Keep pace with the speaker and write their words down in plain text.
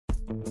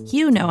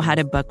You know how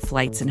to book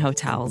flights and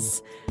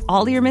hotels.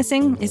 All you're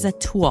missing is a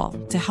tool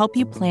to help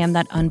you plan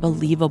that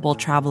unbelievable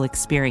travel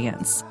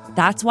experience.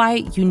 That's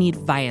why you need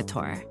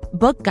Viator.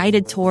 Book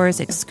guided tours,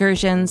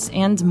 excursions,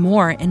 and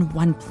more in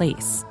one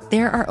place.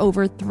 There are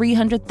over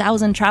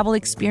 300,000 travel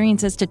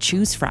experiences to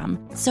choose from,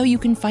 so you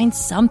can find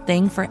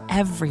something for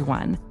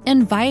everyone.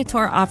 And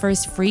Viator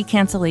offers free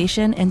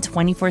cancellation and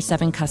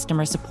 24/7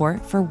 customer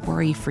support for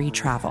worry-free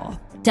travel.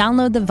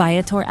 Download the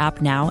Viator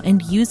app now and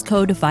use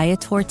code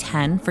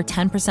Viator10 for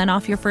 10%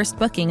 off your first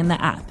booking in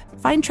the app.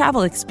 Find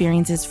travel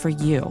experiences for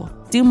you.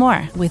 Do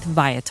more with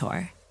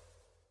Viator.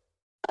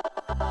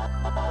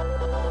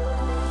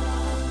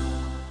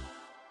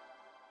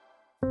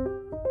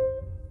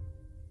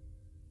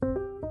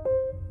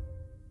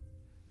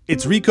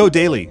 It's Recode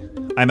Daily.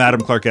 I'm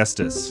Adam Clark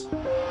Estes.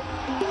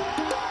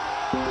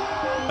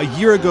 A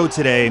year ago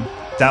today,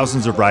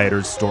 thousands of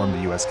rioters stormed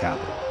the U.S.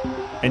 Capitol.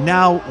 And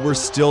now we're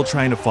still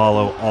trying to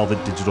follow all the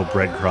digital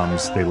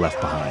breadcrumbs they left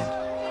behind.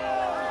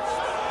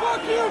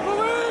 Fuck you,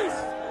 police!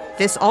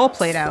 This all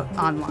played out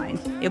online.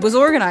 It was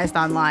organized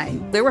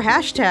online. There were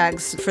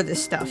hashtags for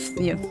this stuff.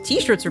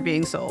 T-shirts were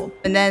being sold.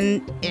 And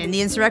then in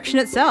the insurrection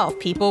itself,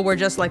 people were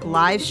just like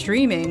live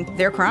streaming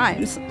their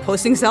crimes,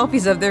 posting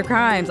selfies of their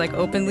crimes, like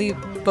openly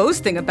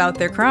boasting about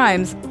their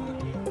crimes.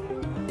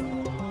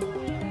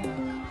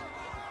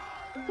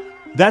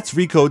 That's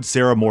Recode's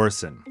Sarah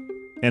Morrison.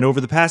 And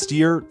over the past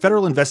year,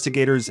 federal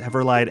investigators have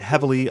relied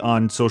heavily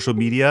on social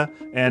media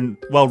and,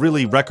 well,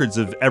 really records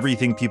of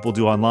everything people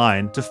do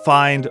online to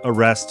find,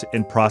 arrest,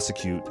 and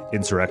prosecute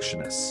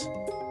insurrectionists.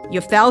 You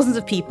have thousands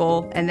of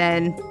people, and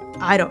then,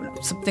 I don't know,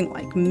 something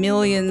like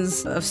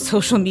millions of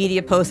social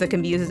media posts that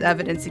can be used as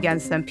evidence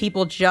against them.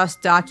 People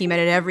just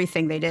documented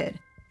everything they did.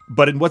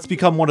 But in what's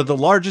become one of the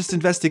largest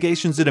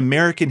investigations in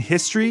American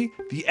history,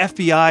 the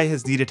FBI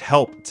has needed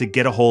help to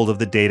get a hold of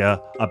the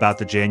data about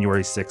the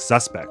January 6th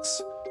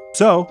suspects.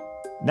 So,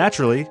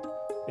 naturally,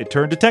 it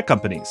turned to tech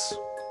companies.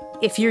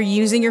 If you're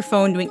using your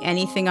phone, doing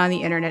anything on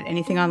the internet,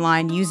 anything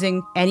online,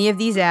 using any of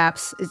these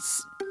apps,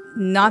 it's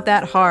not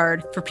that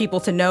hard for people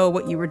to know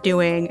what you were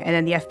doing, and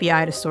then the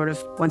FBI to sort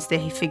of, once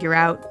they figure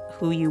out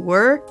who you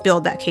were,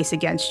 build that case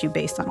against you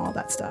based on all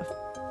that stuff.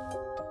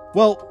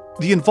 Well,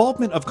 the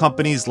involvement of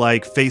companies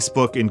like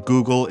Facebook and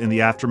Google in the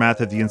aftermath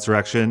of the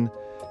insurrection,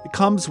 it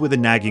comes with a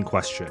nagging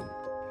question.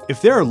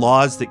 If there are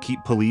laws that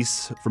keep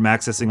police from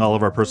accessing all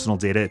of our personal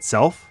data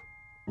itself,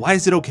 why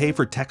is it okay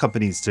for tech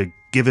companies to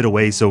give it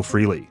away so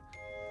freely?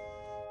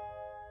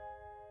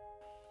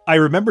 I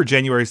remember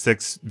January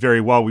 6th very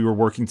well. We were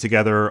working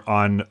together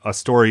on a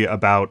story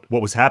about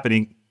what was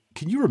happening.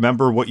 Can you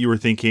remember what you were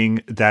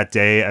thinking that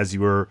day as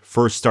you were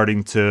first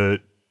starting to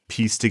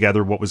piece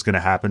together what was going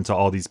to happen to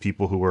all these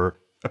people who were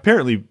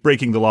apparently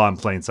breaking the law in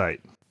plain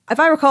sight? If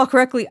I recall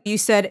correctly, you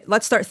said,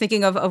 let's start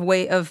thinking of a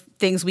way of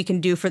things we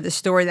can do for this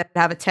story that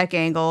have a tech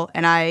angle.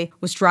 And I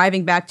was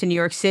driving back to New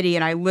York City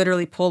and I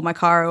literally pulled my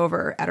car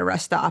over at a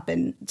rest stop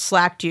and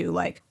slacked you.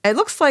 Like, it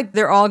looks like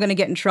they're all going to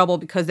get in trouble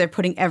because they're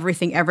putting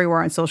everything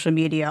everywhere on social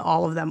media,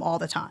 all of them, all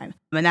the time.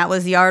 And that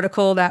was the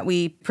article that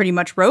we pretty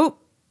much wrote.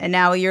 And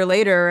now a year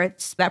later,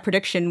 it's that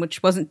prediction,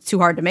 which wasn't too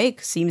hard to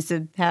make, seems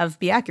to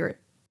be accurate.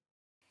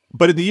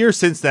 But in the years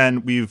since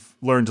then, we've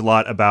learned a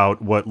lot about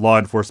what law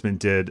enforcement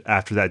did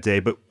after that day.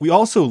 But we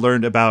also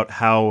learned about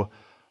how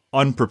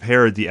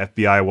unprepared the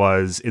FBI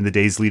was in the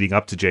days leading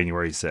up to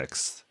January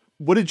 6th.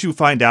 What did you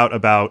find out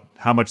about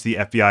how much the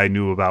FBI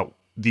knew about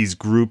these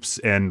groups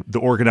and the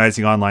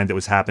organizing online that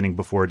was happening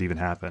before it even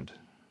happened?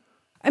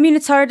 I mean,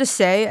 it's hard to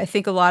say. I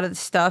think a lot of the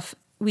stuff,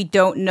 we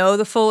don't know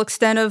the full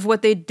extent of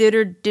what they did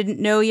or didn't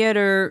know yet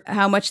or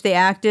how much they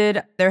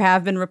acted. There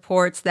have been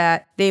reports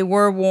that they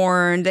were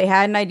warned, they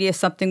had an idea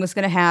something was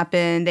going to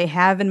happen, they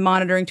have been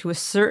monitoring to a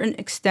certain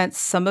extent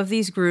some of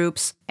these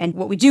groups. And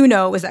what we do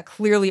know is that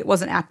clearly it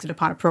wasn't acted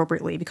upon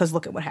appropriately because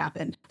look at what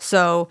happened.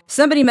 So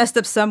somebody messed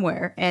up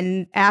somewhere.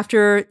 And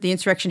after the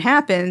insurrection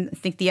happened, I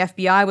think the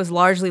FBI was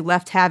largely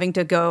left having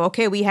to go,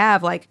 okay, we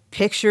have like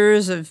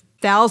pictures of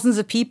thousands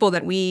of people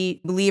that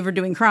we believe are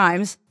doing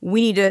crimes.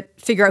 We need to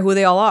figure out who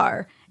they all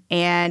are.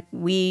 And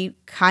we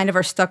kind of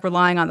are stuck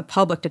relying on the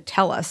public to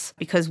tell us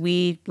because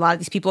a lot of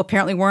these people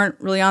apparently weren't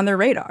really on their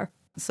radar.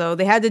 So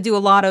they had to do a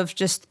lot of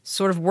just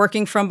sort of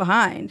working from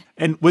behind.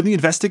 And when the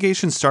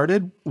investigation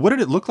started, what did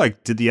it look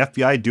like? Did the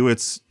FBI do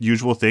its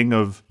usual thing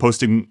of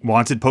posting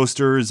wanted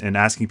posters and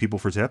asking people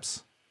for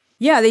tips?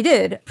 Yeah, they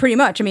did, pretty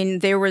much. I mean,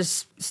 there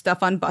was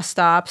stuff on bus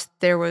stops.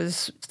 There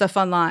was stuff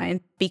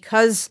online.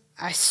 Because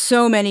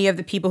so many of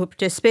the people who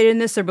participated in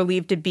this are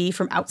believed to be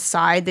from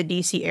outside the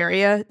D.C.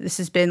 area, this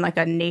has been like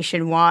a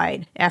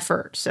nationwide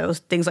effort. So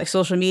things like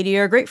social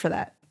media are great for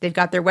that. They've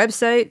got their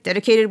website,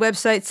 dedicated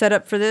website set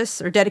up for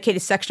this, or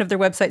dedicated section of their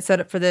website set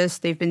up for this.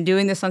 They've been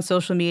doing this on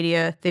social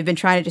media. They've been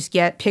trying to just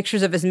get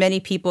pictures of as many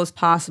people as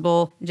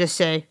possible. Just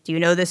say, do you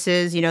know this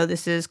is? You know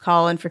this is?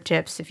 Call in for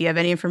tips. If you have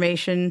any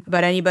information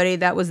about anybody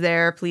that was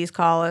there, please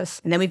call us.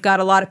 And then we've got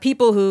a lot of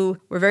people who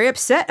were very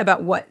upset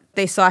about what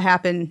they saw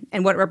happen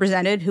and what it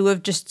represented, who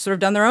have just sort of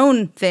done their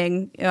own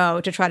thing,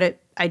 to try to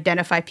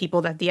identify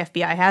people that the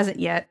FBI hasn't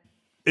yet.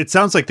 It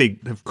sounds like they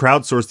have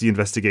crowdsourced the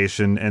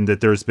investigation and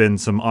that there's been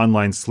some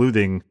online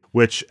sleuthing,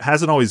 which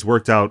hasn't always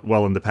worked out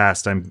well in the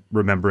past. I'm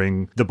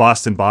remembering the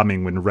Boston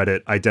bombing when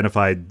Reddit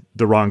identified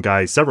the wrong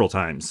guy several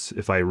times,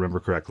 if I remember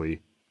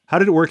correctly. How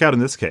did it work out in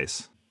this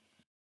case?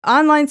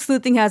 Online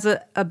sleuthing has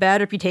a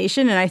bad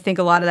reputation, and I think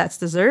a lot of that's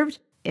deserved.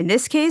 In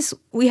this case,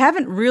 we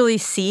haven't really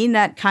seen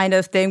that kind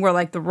of thing where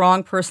like the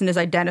wrong person is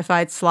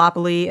identified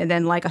sloppily and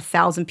then like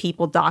 1,000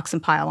 people dox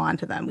and pile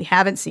onto them. We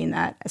haven't seen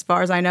that as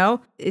far as I know.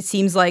 It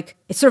seems like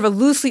it's sort of a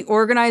loosely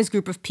organized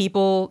group of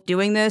people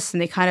doing this, and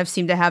they kind of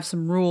seem to have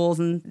some rules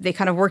and they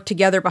kind of work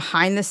together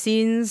behind the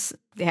scenes.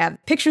 They have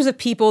pictures of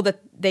people that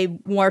they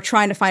are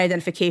trying to find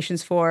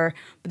identifications for,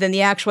 but then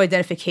the actual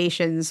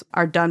identifications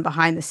are done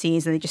behind the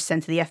scenes and they just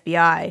send to the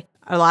FBI.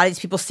 A lot of these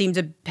people seem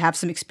to have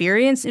some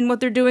experience in what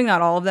they're doing,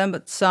 not all of them,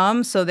 but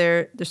some. So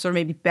they're sort of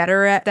maybe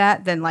better at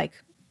that than like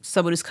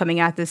someone who's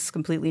coming at this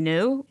completely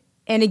new.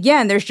 And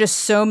again, there's just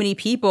so many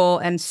people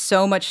and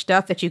so much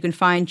stuff that you can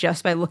find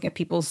just by looking at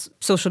people's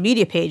social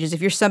media pages.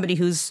 If you're somebody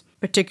who's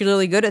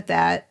particularly good at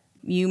that,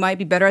 you might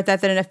be better at that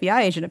than an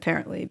FBI agent,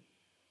 apparently.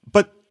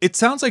 But it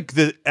sounds like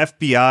the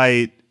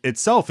FBI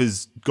itself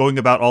is going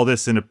about all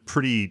this in a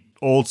pretty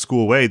old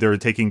school way. They're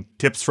taking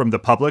tips from the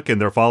public and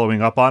they're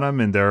following up on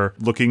them and they're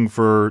looking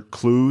for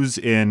clues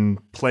in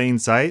plain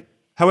sight.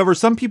 However,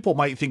 some people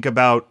might think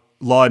about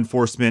law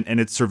enforcement and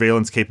its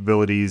surveillance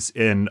capabilities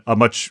in a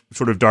much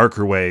sort of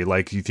darker way.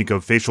 Like you think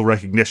of facial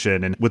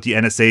recognition and what the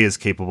NSA is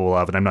capable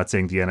of. And I'm not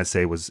saying the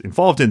NSA was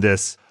involved in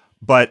this,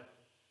 but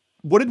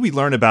what did we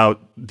learn about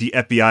the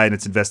FBI and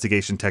its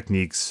investigation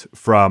techniques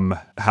from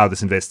how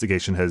this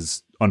investigation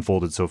has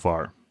unfolded so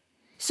far?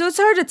 So it's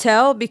hard to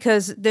tell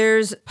because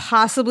there's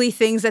possibly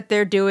things that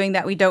they're doing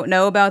that we don't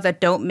know about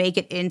that don't make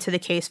it into the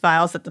case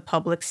files that the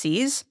public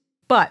sees.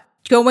 But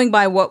going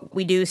by what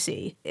we do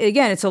see,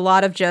 again, it's a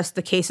lot of just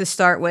the cases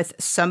start with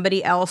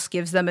somebody else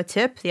gives them a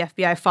tip. The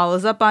FBI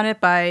follows up on it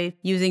by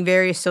using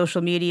various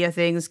social media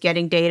things,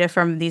 getting data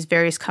from these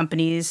various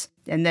companies,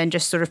 and then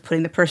just sort of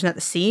putting the person at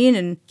the scene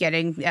and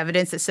getting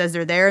evidence that says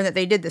they're there and that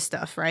they did this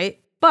stuff, right?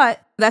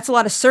 But that's a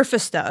lot of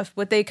surface stuff.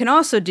 What they can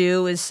also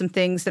do is some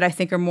things that I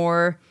think are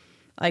more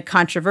like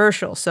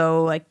controversial.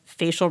 So like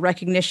facial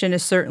recognition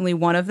is certainly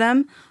one of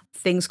them.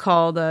 Things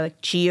called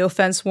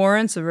geofence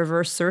warrants or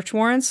reverse search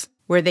warrants,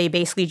 where they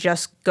basically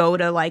just go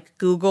to like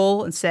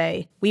Google and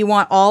say, we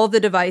want all of the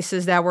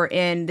devices that were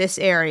in this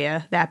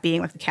area, that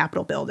being like the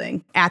Capitol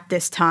building, at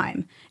this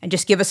time, and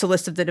just give us a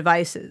list of the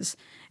devices.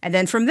 And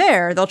then from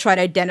there, they'll try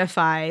to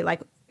identify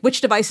like which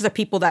devices are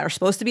people that are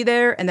supposed to be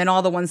there, and then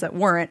all the ones that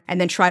weren't,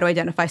 and then try to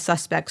identify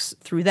suspects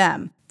through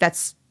them.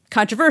 That's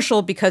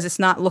controversial because it's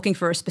not looking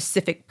for a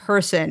specific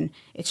person.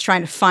 It's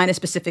trying to find a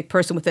specific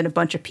person within a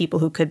bunch of people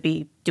who could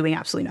be doing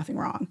absolutely nothing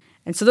wrong.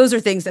 And so those are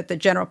things that the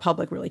general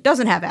public really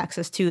doesn't have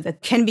access to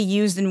that can be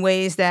used in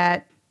ways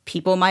that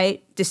people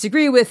might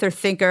disagree with or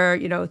think are,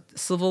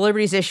 civil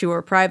liberties issue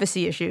or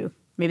privacy issue.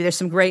 Maybe there's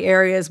some gray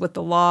areas with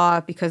the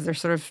law because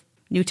there's sort of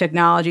new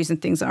technologies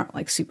and things aren't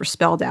like super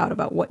spelled out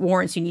about what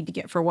warrants you need to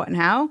get for what and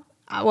how.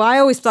 What I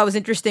always thought was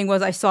interesting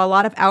was I saw a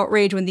lot of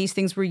outrage when these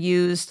things were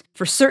used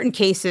for certain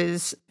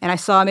cases, and I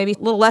saw maybe a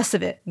little less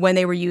of it when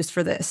they were used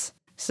for this.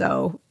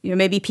 So,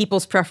 maybe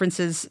people's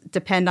preferences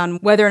depend on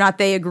whether or not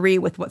they agree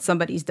with what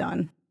somebody's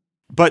done.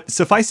 But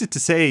suffice it to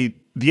say,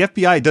 the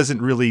FBI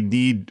doesn't really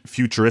need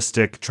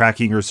futuristic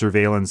tracking or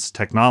surveillance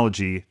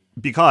technology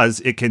because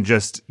it can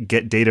just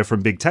get data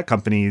from big tech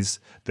companies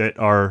that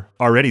are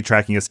already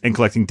tracking us and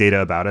collecting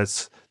data about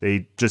us.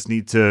 They just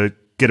need to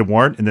get a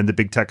warrant, and then the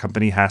big tech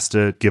company has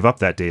to give up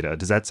that data.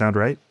 Does that sound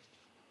right?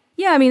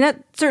 Yeah, I mean,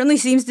 that certainly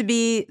seems to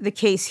be the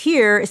case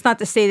here. It's not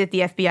to say that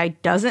the FBI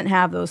doesn't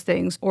have those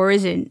things or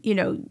isn't,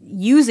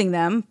 using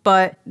them,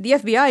 but the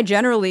FBI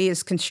generally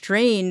is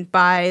constrained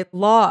by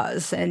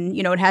laws and,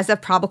 it has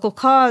that probable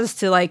cause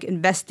to like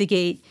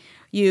investigate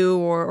you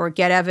or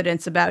get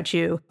evidence about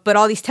you. But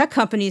all these tech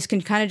companies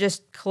can kind of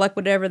just collect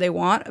whatever they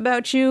want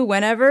about you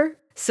whenever.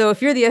 So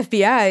if you're the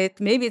FBI,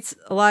 maybe it's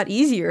a lot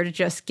easier to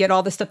just get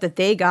all the stuff that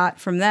they got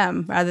from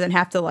them rather than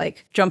have to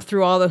like jump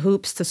through all the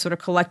hoops to sort of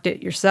collect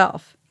it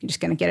yourself. You're just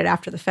going to get it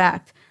after the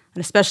fact.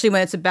 And especially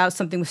when it's about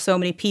something with so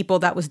many people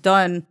that was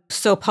done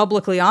so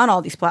publicly on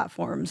all these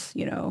platforms,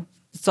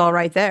 it's all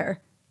right there.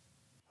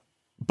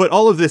 But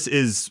all of this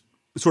is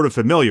sort of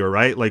familiar,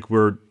 right? Like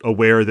we're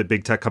aware that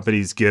big tech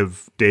companies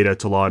give data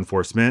to law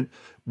enforcement.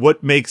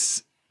 What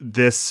makes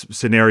this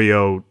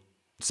scenario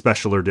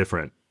special or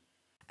different?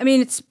 I mean,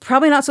 it's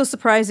probably not so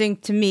surprising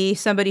to me,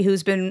 somebody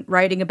who's been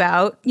writing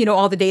about,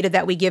 all the data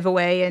that we give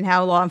away and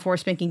how law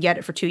enforcement can get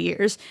it for 2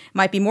 years. It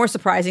might be more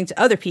surprising to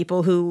other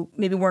people who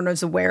maybe weren't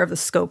as aware of the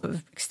scope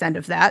of extent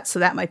of that. So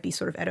that might be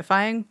sort of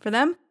edifying for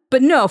them.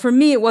 But no, for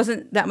me, it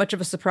wasn't that much of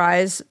a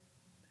surprise.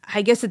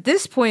 I guess at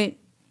this point,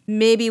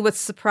 maybe what's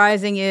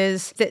surprising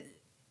is that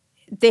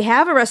they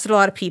have arrested a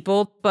lot of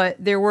people, but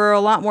there were a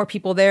lot more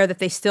people there that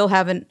they still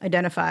haven't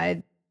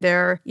identified.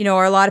 There,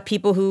 are a lot of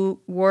people who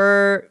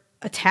were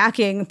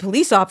attacking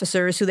police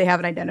officers who they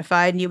haven't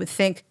identified, and you would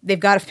think they've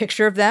got a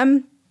picture of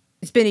them.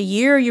 it's been a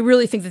year, you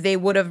really think that they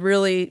would have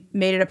really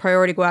made it a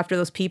priority to go after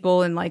those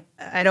people. And like,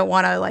 I don't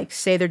want to like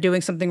say they're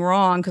doing something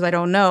wrong because I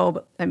don't know.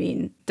 But I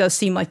mean, it does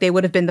seem like they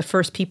would have been the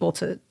first people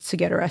to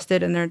get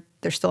arrested, and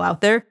they're still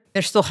out there.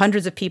 There's still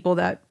hundreds of people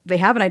that they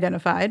haven't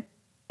identified.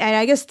 And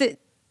I guess that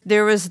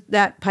there was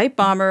that pipe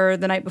bomber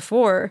the night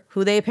before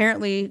who they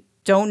apparently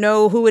don't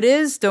know who it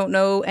is, don't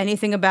know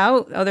anything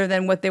about other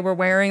than what they were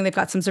wearing. They've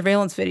got some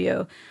surveillance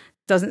video.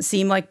 Doesn't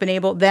seem like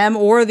them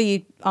or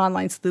the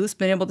online sleuths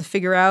been able to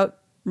figure out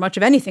much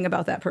of anything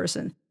about that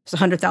person. It's a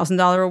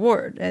 $100,000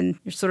 reward. And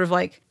you're sort of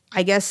like,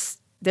 I guess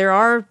there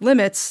are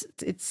limits.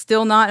 It's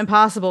still not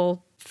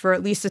impossible for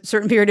at least a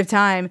certain period of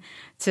time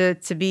to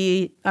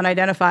be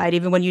unidentified,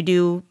 even when you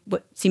do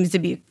what seems to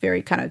be a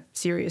very kind of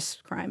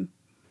serious crime.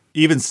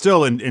 Even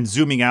still, in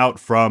zooming out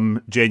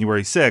from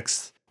January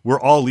 6th, we're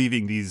all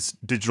leaving these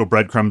digital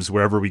breadcrumbs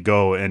wherever we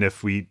go. And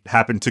if we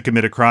happen to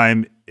commit a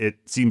crime, it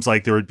seems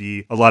like there would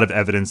be a lot of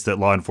evidence that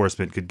law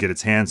enforcement could get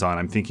its hands on.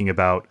 I'm thinking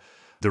about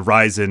the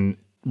rise in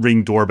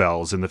Ring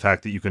doorbells and the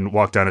fact that you can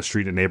walk down a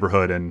street in a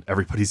neighborhood and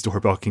everybody's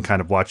doorbell can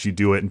kind of watch you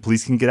do it, and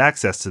police can get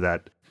access to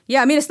that.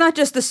 Yeah, I mean, it's not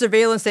just the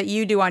surveillance that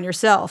you do on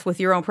yourself with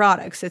your own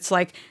products. It's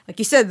like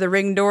you said, the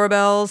Ring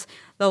doorbells,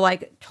 the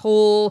like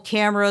toll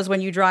cameras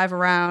when you drive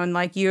around,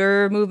 like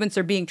your movements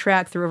are being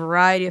tracked through a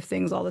variety of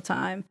things all the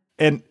time.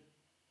 And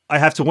I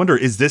have to wonder,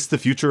 is this the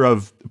future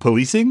of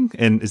policing?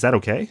 And is that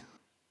okay?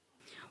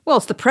 Well,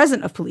 it's the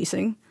present of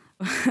policing.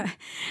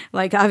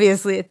 Like,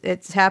 obviously,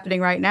 it's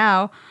happening right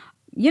now.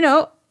 You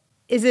know,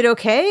 is it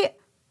okay?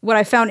 What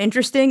I found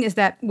interesting is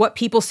that what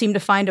people seem to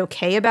find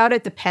okay about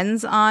it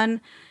depends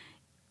on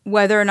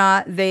whether or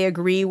not they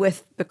agree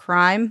with the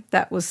crime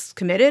that was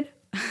committed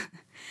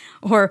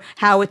or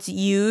how it's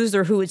used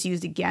or who it's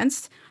used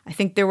against. I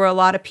think there were a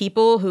lot of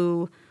people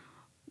who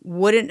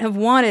wouldn't have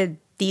wanted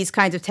these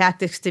kinds of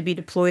tactics to be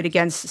deployed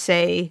against,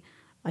 say,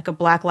 like a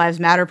Black Lives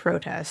Matter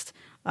protest,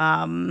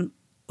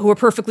 who are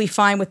perfectly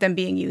fine with them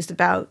being used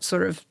about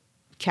sort of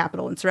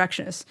Capitol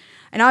insurrectionists.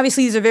 And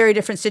obviously these are very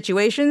different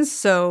situations,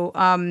 so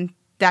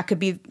that could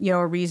be, you know,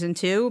 a reason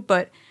too.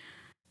 But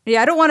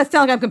yeah, I don't want to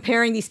sound like I'm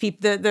comparing these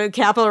people, the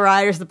Capitol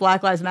rioters, the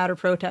Black Lives Matter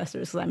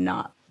protesters, because I'm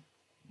not.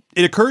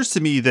 It occurs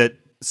to me that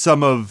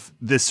some of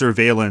this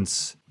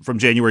surveillance from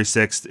January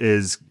 6th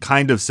is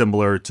kind of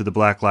similar to the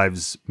Black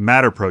Lives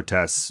Matter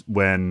protests,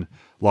 when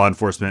law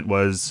enforcement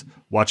was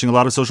watching a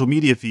lot of social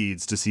media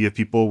feeds to see if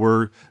people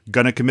were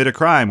going to commit a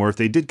crime, or if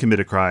they did commit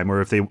a crime,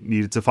 or if they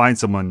needed to find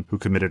someone who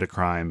committed a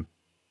crime.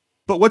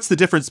 But what's the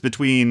difference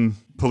between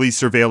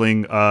police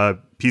surveilling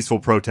peaceful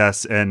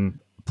protests and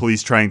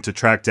police trying to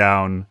track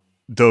down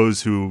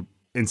those who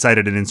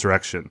incited an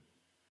insurrection?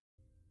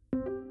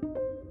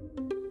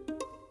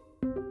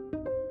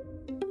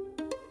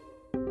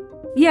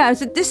 Yeah,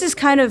 so this has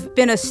kind of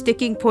been a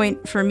sticking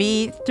point for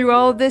me through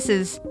all of this,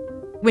 is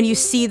when you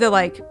see the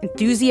like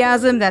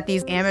enthusiasm that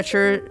these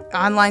amateur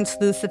online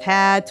sleuths have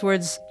had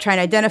towards trying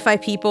to identify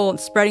people and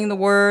spreading the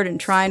word and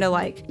trying to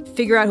like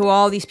figure out who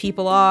all these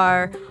people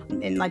are,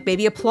 and like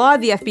maybe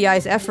applaud the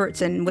FBI's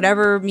efforts and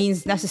whatever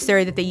means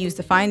necessary that they use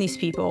to find these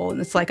people.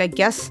 And it's like, I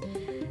guess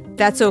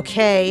that's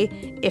okay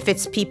if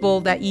it's people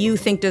that you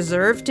think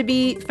deserve to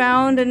be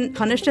found and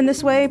punished in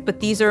this way,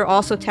 but these are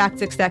also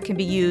tactics that can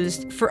be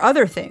used for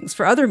other things,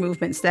 for other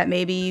movements that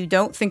maybe you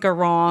don't think are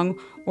wrong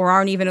or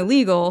aren't even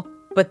illegal.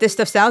 But this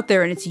stuff's out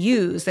there and it's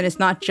used, and it's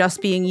not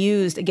just being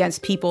used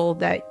against people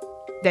that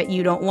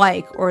you don't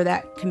like or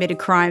that committed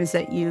crimes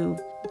that you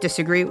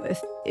disagree with.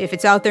 If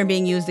it's out there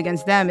being used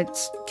against them,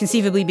 it's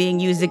conceivably being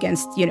used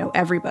against, you know,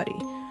 everybody.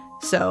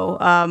 So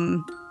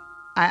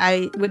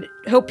I would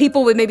hope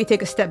people would maybe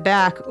take a step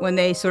back when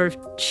they sort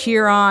of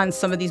cheer on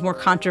some of these more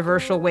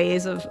controversial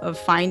ways of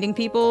finding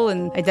people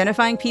and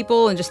identifying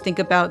people, and just think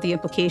about the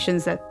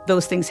implications that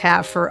those things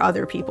have for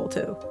other people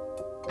too.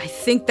 I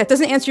think that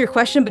doesn't answer your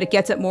question, but it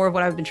gets at more of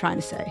what I've been trying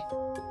to say.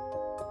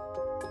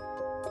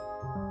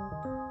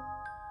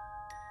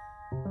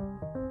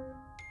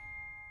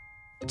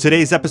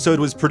 Today's episode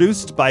was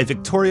produced by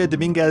Victoria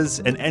Dominguez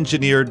and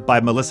engineered by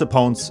Melissa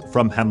Ponce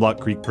from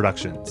Hemlock Creek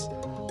Productions.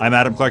 I'm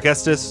Adam Clark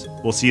Estes.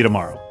 We'll see you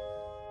tomorrow.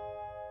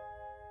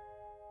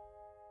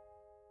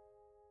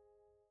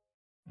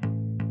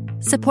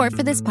 Support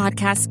for this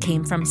podcast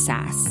came from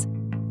SAS.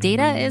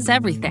 Data is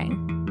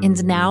everything,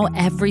 and now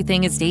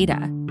everything is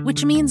data,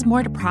 which means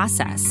more to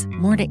process,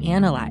 more to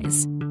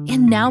analyze.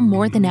 And now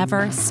more than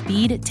ever,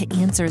 speed to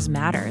answers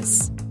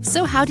matters.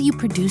 So how do you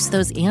produce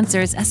those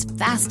answers as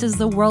fast as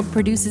the world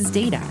produces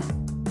data?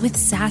 With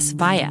SAS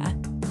Viya,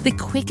 the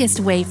quickest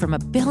way from a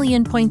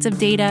billion points of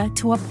data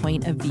to a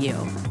point of view.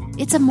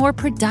 It's a more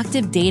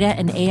productive data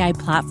and AI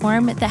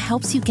platform that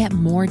helps you get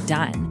more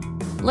done.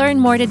 Learn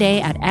more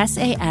today at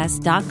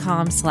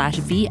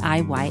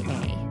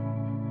sas.com/VIYA.